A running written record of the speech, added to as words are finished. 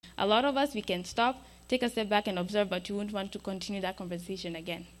A lot of us, we can stop, take a step back and observe, but we wouldn't want to continue that conversation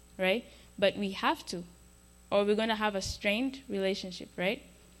again, right? But we have to, or we're going to have a strained relationship, right?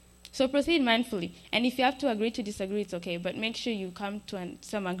 So proceed mindfully. And if you have to agree to disagree, it's okay, but make sure you come to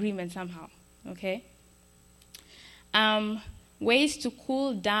some agreement somehow, okay? Ways to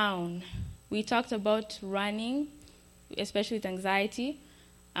cool down. We talked about running, especially with anxiety,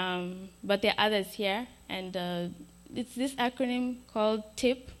 but there are others here, and it's this acronym called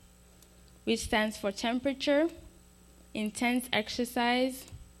TIP, which stands for temperature, intense exercise,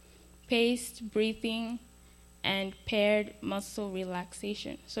 paced breathing, and paired muscle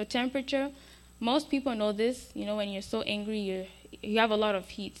relaxation. So temperature, most people know this. You know, when you're so angry, you have a lot of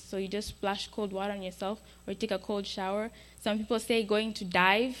heat, so you just splash cold water on yourself or take a cold shower. Some people say going to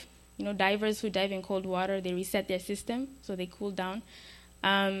dive. You know, divers who dive in cold water, they reset their system, so they cool down.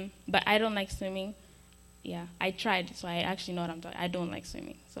 But I don't like swimming. Yeah, I tried, so I actually know what I'm talking. I don't like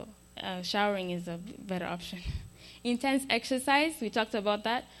swimming, so showering is a better option. Intense exercise, we talked about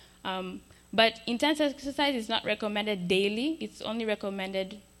that. But intense exercise is not recommended daily. It's only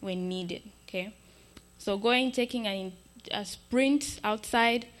recommended when needed, okay? So taking a sprint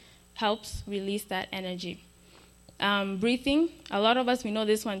outside helps release that energy. Breathing, a lot of us, we know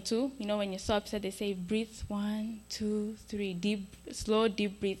this one too. You know, when you're so upset, they say breathe 1, 2, 3, deep, slow,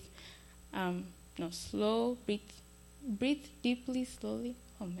 deep breathe. Slow, breathe deeply, slowly.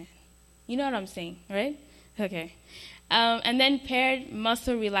 Oh man, you know what I'm saying, right? Okay. And then paired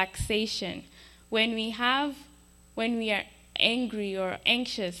muscle relaxation. When we are angry or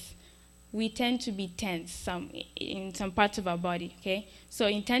anxious, we tend to be tense in some parts of our body, okay? So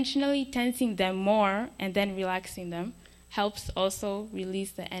intentionally tensing them more and then relaxing them helps also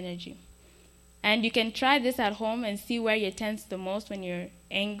release the energy. And you can try this at home and see where you're tense the most when you're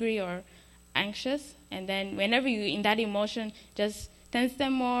angry or anxious. And then whenever you're in that emotion, just tense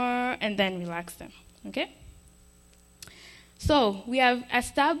them more and then relax them, okay? So we have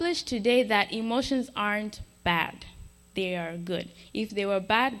established today that emotions aren't bad. They are good. If they were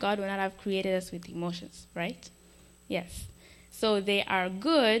bad, God would not have created us with emotions, right? Yes. So they are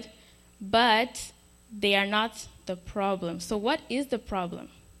good, but they are not the problem. So what is the problem?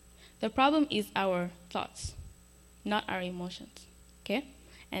 The problem is our thoughts, not our emotions, okay?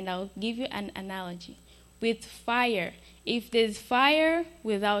 And I'll give you an analogy. With fire, if there's fire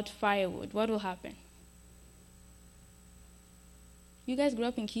without firewood, what will happen? You guys grew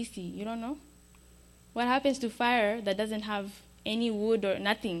up in Kisii, you don't know? What happens to fire that doesn't have any wood or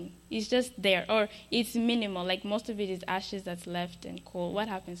nothing? It's just there, or it's minimal, like most of it is ashes that's left and coal. What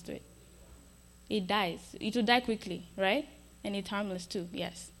happens to it? It dies. It will die quickly, right? And it's harmless too,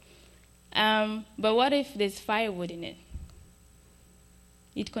 yes. But what if there's firewood in it?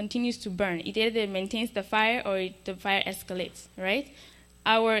 It continues to burn. It either maintains the fire or the fire escalates, right?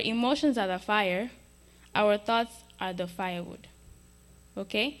 Our emotions are the fire. Our thoughts are the firewood,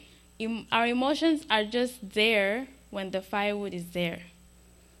 okay? Our emotions are just there when the firewood is there,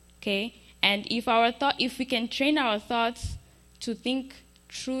 okay? And if we can train our thoughts to think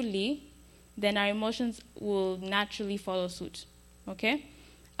truly, then our emotions will naturally follow suit, okay?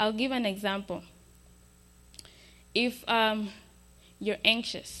 I'll give an example. If you're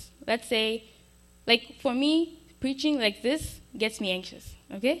anxious, let's say, like for me, preaching like this gets me anxious,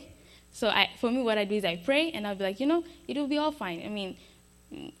 okay? So for me, what I do is I pray, and I'll be like, it'll be all fine. I mean,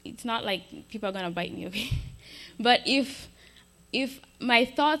 it's not like people are going to bite me, okay? But if my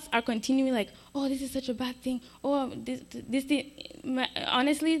thoughts are continuing like, oh, this is such a bad thing, oh, this thing,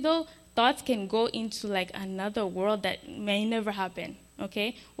 honestly, though, thoughts can go into like another world that may never happen,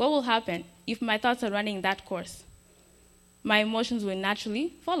 okay? What will happen if my thoughts are running that course? My emotions will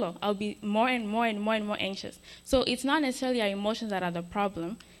naturally follow. I'll be more and more and more and more anxious. So it's not necessarily our emotions that are the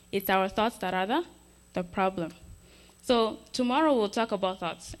problem. It's our thoughts that are the problem. So tomorrow we'll talk about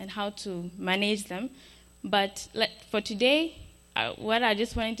thoughts and how to manage them. But for today, what I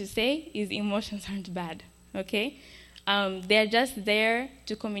just wanted to say is emotions aren't bad, okay? They're just there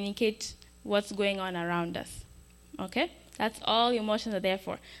to communicate what's going on around us, okay? That's all emotions are there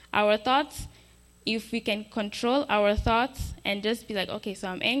for. Our thoughts, if we can control our thoughts and just be like, okay, so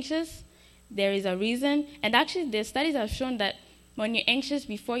I'm anxious, there is a reason. And actually, the studies have shown that when you're anxious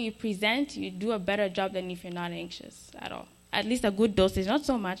before you present, you do a better job than if you're not anxious at all. At least a good dosage, not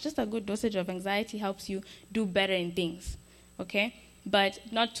so much, just a good dosage of anxiety helps you do better in things, okay? But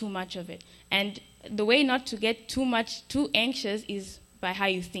not too much of it. And the way not to get too anxious is by how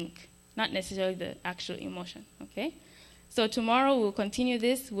you think, not necessarily the actual emotion, okay? So tomorrow we'll continue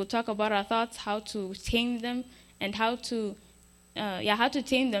this. We'll talk about our thoughts, how to tame them, and how to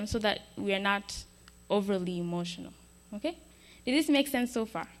tame them so that we are not overly emotional, okay? Did this make sense so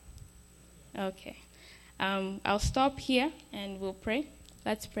far? Okay. I'll stop here and we'll pray.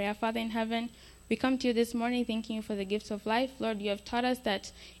 Let's pray. Our Father in heaven, we come to you this morning thanking you for the gifts of life. Lord, you have taught us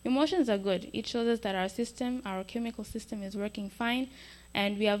that emotions are good. It shows us that our chemical system is working fine,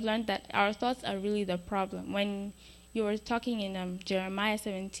 and we have learned that our thoughts are really the problem. When you were talking in Jeremiah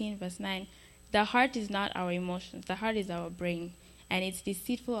 17, verse 9, the heart is not our emotions. The heart is our brain, and it's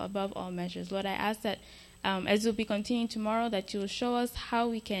deceitful above all measures. Lord, I ask that as we'll be continuing tomorrow, that you will show us how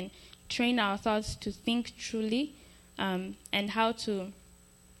we can train our thoughts to think truly, and how to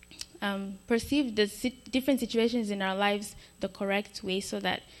perceive the different situations in our lives the correct way, so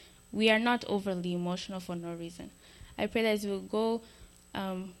that we are not overly emotional for no reason. I pray that as we'll go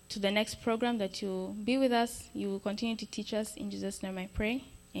to the next program, that you'll be with us. You will continue to teach us. In Jesus' name I pray.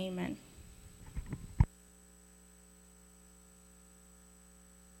 Amen.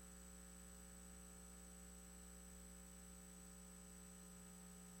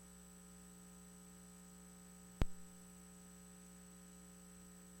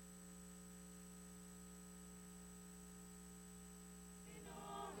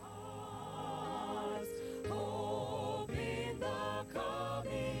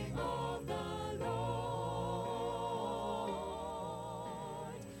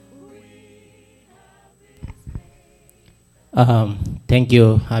 Thank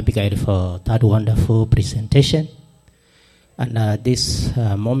you, Abigail, for that wonderful presentation. And this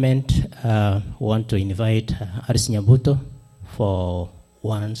moment, we want to invite Aris Nyabuto for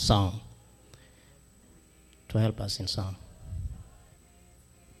one song to help us in song.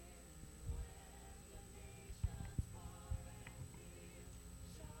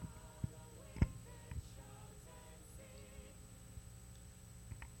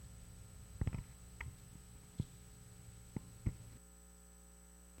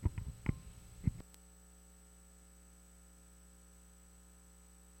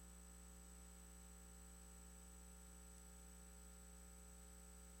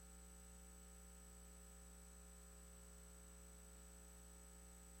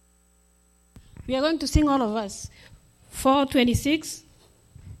 We are going to sing all of us. 426.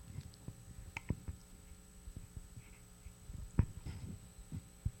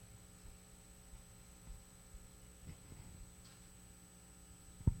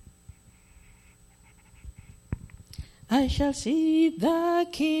 I shall see the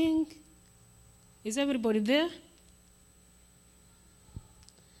King. Is everybody there?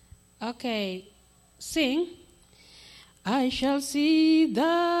 Okay, sing. I shall see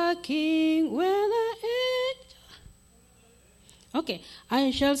the King when I age. Okay, I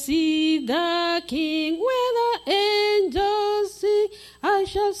shall see the King when the angels sing. I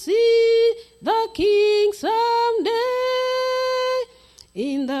shall see the King someday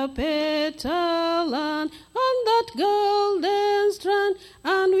in the petal land on that golden strand,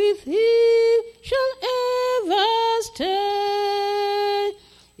 and with him shall ever stay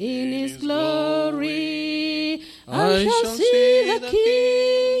in his glory. I shall see the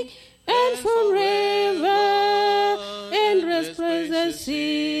King, and forever endless praises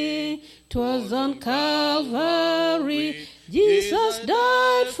sing. 'Twas on Calvary Jesus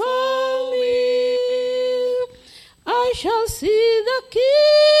died for me. I shall see the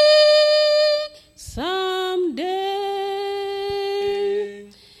King someday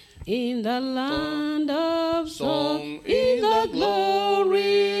in the land of song, in the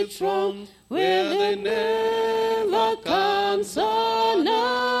glory throne, where they never comes a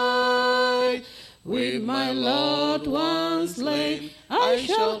night. With my Lord once slain, I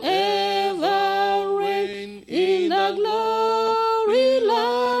shall ever reign in the glory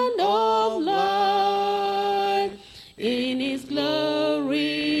land of light. In his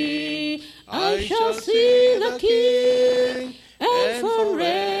glory, I shall see the King, and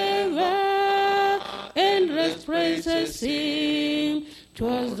forever endless praises sing.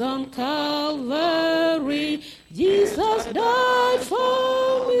 'Twas on Calvary Jesus died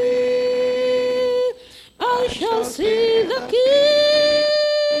for me. I shall see the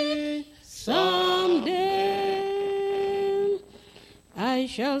King someday. I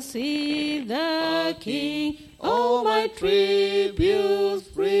shall see the King. All my tributes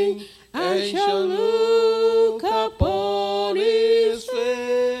bring. I shall look upon his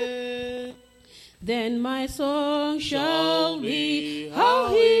face. Then my song shall be how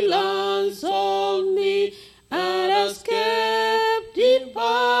he ransomed me and has kept it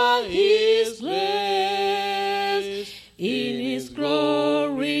by his grace. In his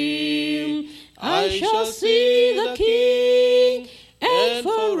glory I shall see the King, and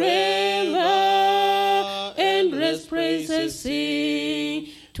forever endless praises sing.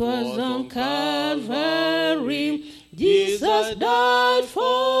 'Twas on Calvary Jesus died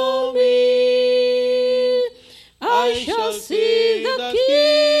for me.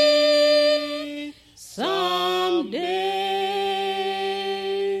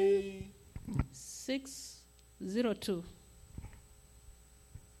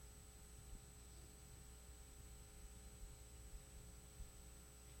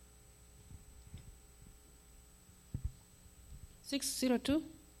 602.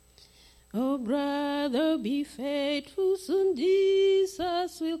 Oh, brother, be faithful, soon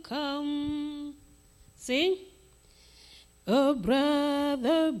Jesus will come. Sing. Oh,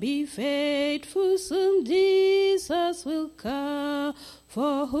 brother, be faithful, soon Jesus will come,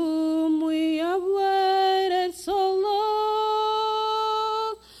 for whom we have waited so long.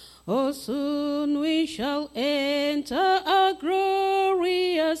 Oh, soon we shall enter a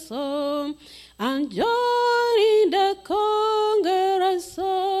glorious home and join in the conqueror's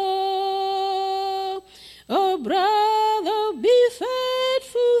song. Oh, brother, be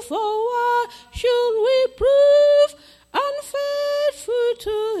faithful, for what should we prove? Unfaithful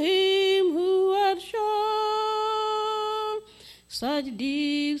to him who had shown such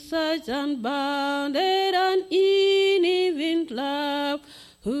deep, such unbounded, and infinite love,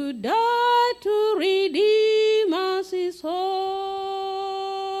 who died to redeem us his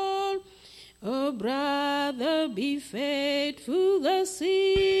own. Oh, brother, be faithful, the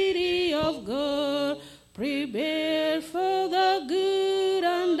city of God, prepare for the good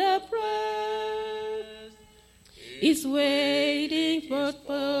and the prayer. It's waiting for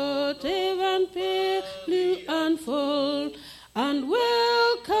sportive and pale to unfold, and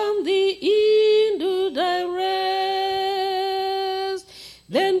welcome thee into thy rest.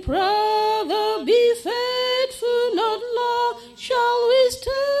 Then, brother, be faithful, not long shall we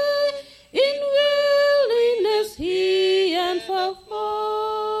stay in wilderness here and far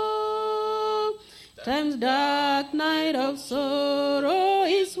from. Time's dark night of sorrow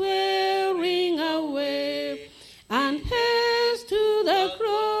is wearing away, and haste to the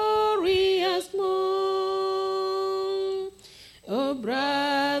glorious morn. Oh,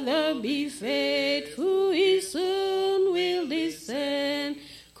 brother, be faithful, he soon will descend,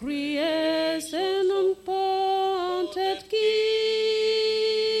 creation undaunted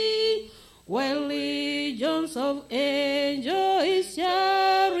King, while legions of angels his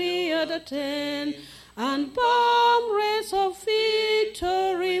chariot attend, and palm rays of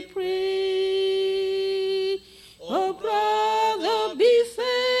victory bring. Oh, brother, be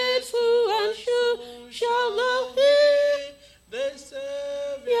faithful, and sure shall thou hear the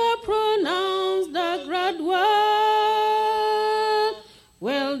Savior pronounce the glad word.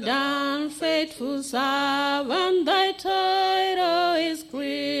 Well done, faithful servant, thy title is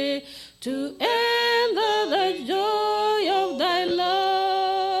great, to enter the joy of thy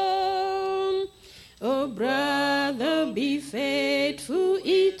Lord. Oh, brother, be faithful,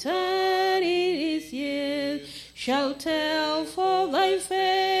 eternity's years shall tell for thy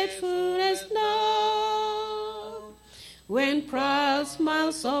faithfulness now. When proud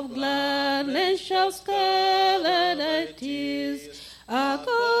smiles of gladness shall scarlet thy tears, a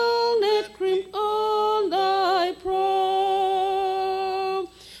golden cream on thy brow.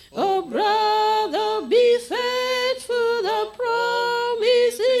 Oh, brother, be faithful, the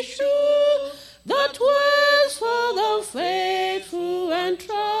promise is sure, that waits for the faithful and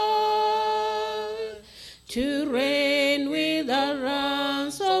tried, to reign with a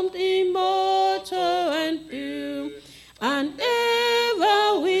ransomed, immortal, and pure, and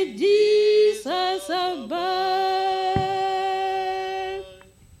ever with Jesus abide.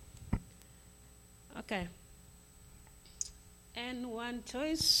 Okay. And one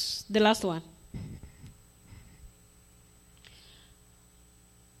choice, the last one.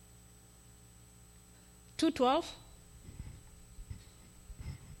 $2.12.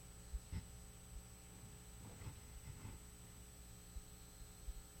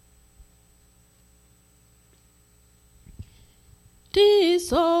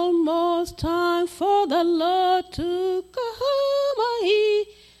 Tis almost time for the Lord to come.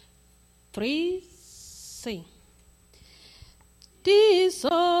 3, sing. Tis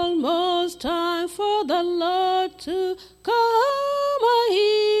almost time for the Lord to come.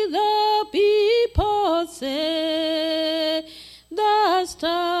 The people say, the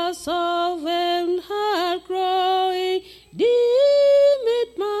stars of heaven are growing dim.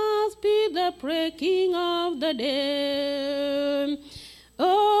 It must be the breaking of the day.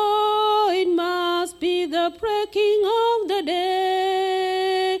 Oh, it must be the breaking of the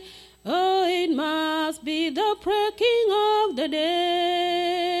day. Oh, it must be the breaking of the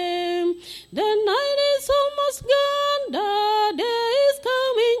day. The night is almost gone, the day is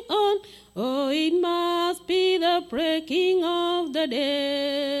coming on. Oh, it must be the breaking of the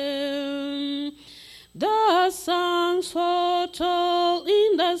day. The songs foretold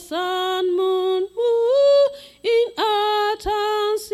in the sun,